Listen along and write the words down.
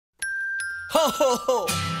Ho ho ho!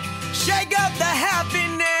 Shake up the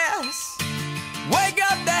happiness. Wake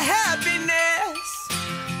up the happiness.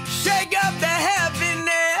 Shake up the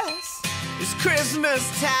happiness. It's Christmas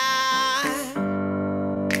time.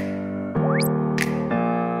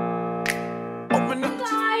 Open up.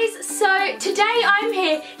 Guys, so today I'm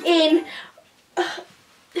here in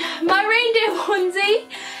my reindeer onesie,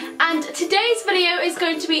 and today's video is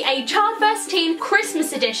going to be a Child vs Teen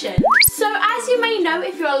Christmas edition. So as you may know,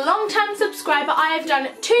 if you're a long-term subscriber, I have done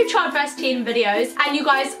 2 Child vs Teen videos and you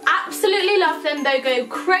guys absolutely love them. They go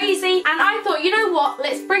crazy, and I thought, you know what,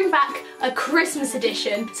 let's bring back a Christmas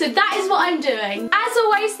edition. So that is what I'm doing. As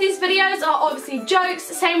always, these videos are obviously jokes,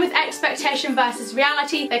 same with expectation versus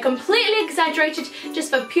reality. They're completely exaggerated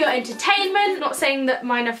just for pure entertainment. Not saying that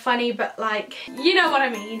mine are funny, but like, you know what I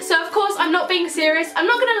mean. So of course I'm not being serious. I'm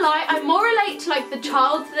not gonna lie, I more relate to like the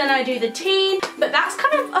child than I do the teen, but that's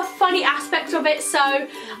kind of a funny aspect of it. So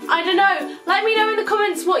I don't know, let me know in the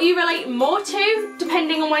comments what you relate more to,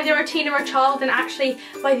 depending on whether you're a teen or a child, and actually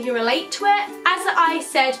whether you relate to it. As I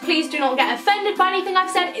said, please do not get offended by anything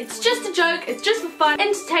I've said. It's just a joke, it's just for fun,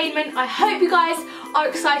 entertainment. I hope you guys are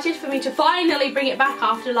excited for me to finally bring it back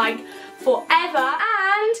after like forever.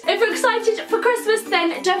 And if you're excited for Christmas,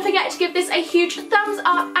 then don't forget to give this a huge thumbs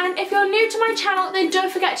up, and if you're new to my channel, then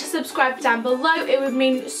don't forget to subscribe down below. It would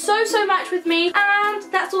mean so much with me, and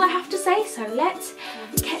that's all I have to say, so let's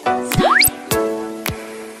get started.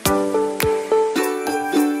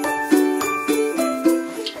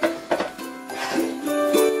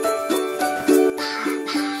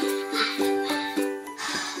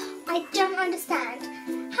 I don't understand.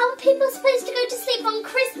 How are people supposed to go to sleep on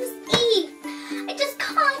Christmas Eve? I just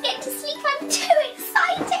can't get to sleep. I'm too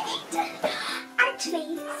excited.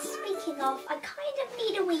 Actually, speaking of, I kind of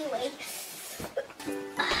need a wee wee.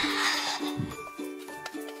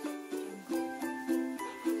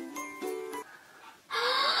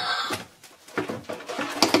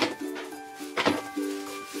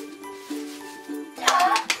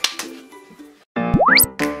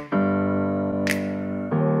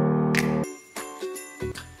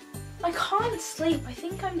 I can't sleep. I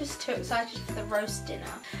think I'm just too excited for the roast dinner.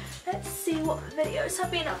 Let's see what videos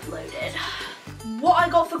have been uploaded. What I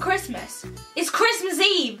got for Christmas? It's Christmas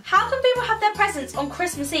Eve. How can people have their presents on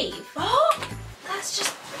Christmas Eve? Oh, that's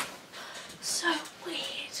just so weird.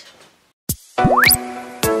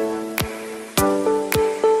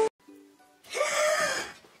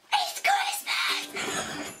 It's Christmas!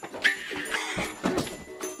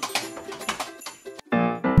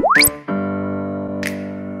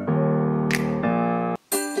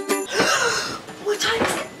 What time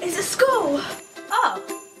is it? Is it school? Oh,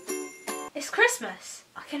 it's Christmas.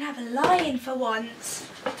 I can have a lie-in for once.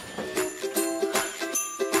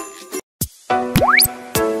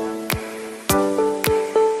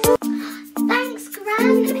 Thanks,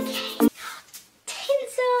 Gran. Okay.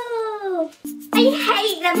 Tinsel! I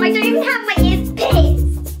hate them. I don't even have my ears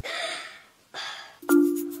pierced.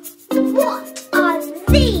 What are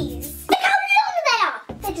these? Look how long they are.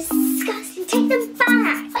 They're disgusting. Take them back.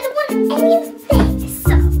 I don't want any of this.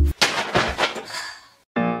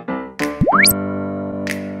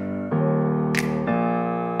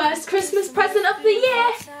 First Christmas present of the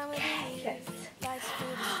year. Okay,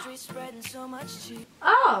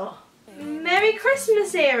 oh, Merry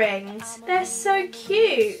Christmas earrings. They're so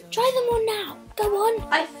cute. Try them on now. Go on.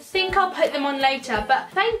 I think I'll put them on later, but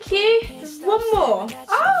thank you. One more.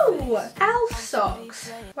 Oh, elf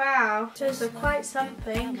socks. Wow, those are quite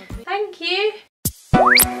something. Thank you.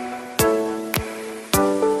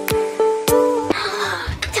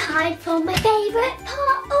 Time for my favourite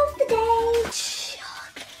part of the day.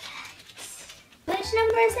 Chocolates. Which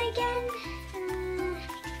number is it again?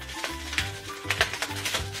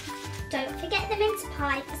 Don't forget the mince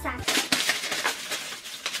pie for Santa.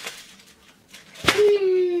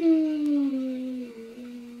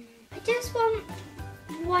 I just want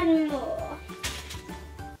one more.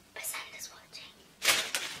 But Santa's watching.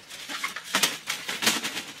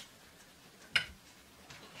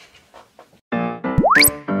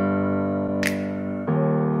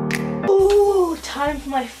 Ooh, time for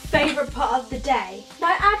my favourite part of the day.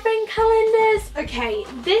 My advent calendars. Okay,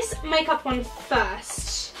 this makeup one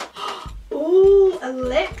first. Ooh, a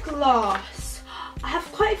lip gloss. I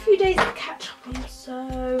have quite a few days to catch up on,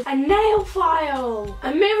 so... A nail file.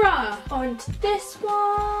 A mirror. Onto this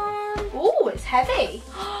one. Ooh, it's heavy.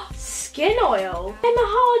 Skin oil. Emma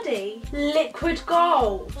Hardy. Liquid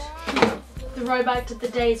gold. Throwback to the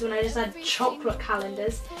days when I just had chocolate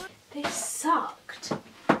calendars. They sucked.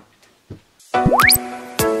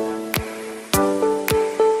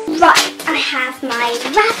 Right, I have my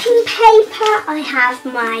wrapping paper, I have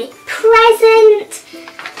my present.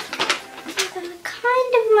 I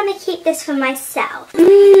kind of want to keep this for myself. Got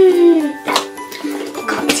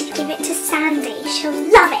to give it to Sandy. She'll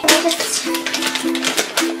love it. Just...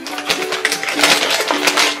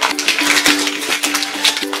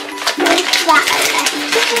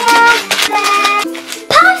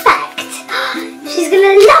 Perfect! She's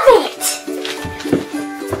gonna love it!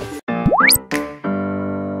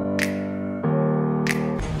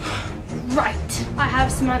 Right, I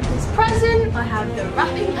have Samantha's present, I have the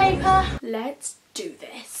wrapping paper. Let's do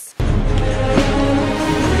this.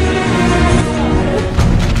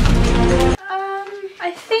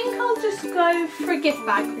 I think I'll just go for a gift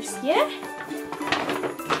bag this year.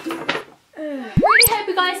 Really hope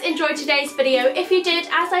you guys enjoyed today's video. If you did,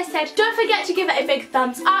 as I said, don't forget to give it a big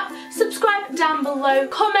thumbs up, subscribe down below,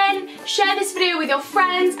 comment, share this video with your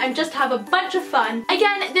friends and just have a bunch of fun.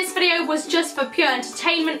 Again, this video was just for pure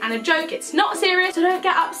entertainment and a joke. It's not serious, so don't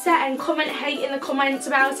get upset and comment hate in the comments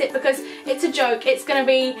about it because it's a joke. It's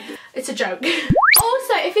a joke.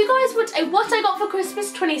 Also, if you guys want a What I Got for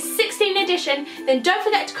Christmas 2016 edition, then don't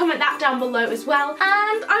forget to comment that down below as well.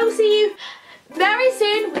 And I will see you very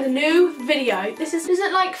soon with a new video. This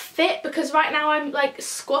isn't like fit because right now I'm like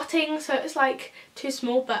squatting, so it's like too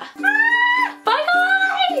small, but bye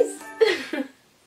guys!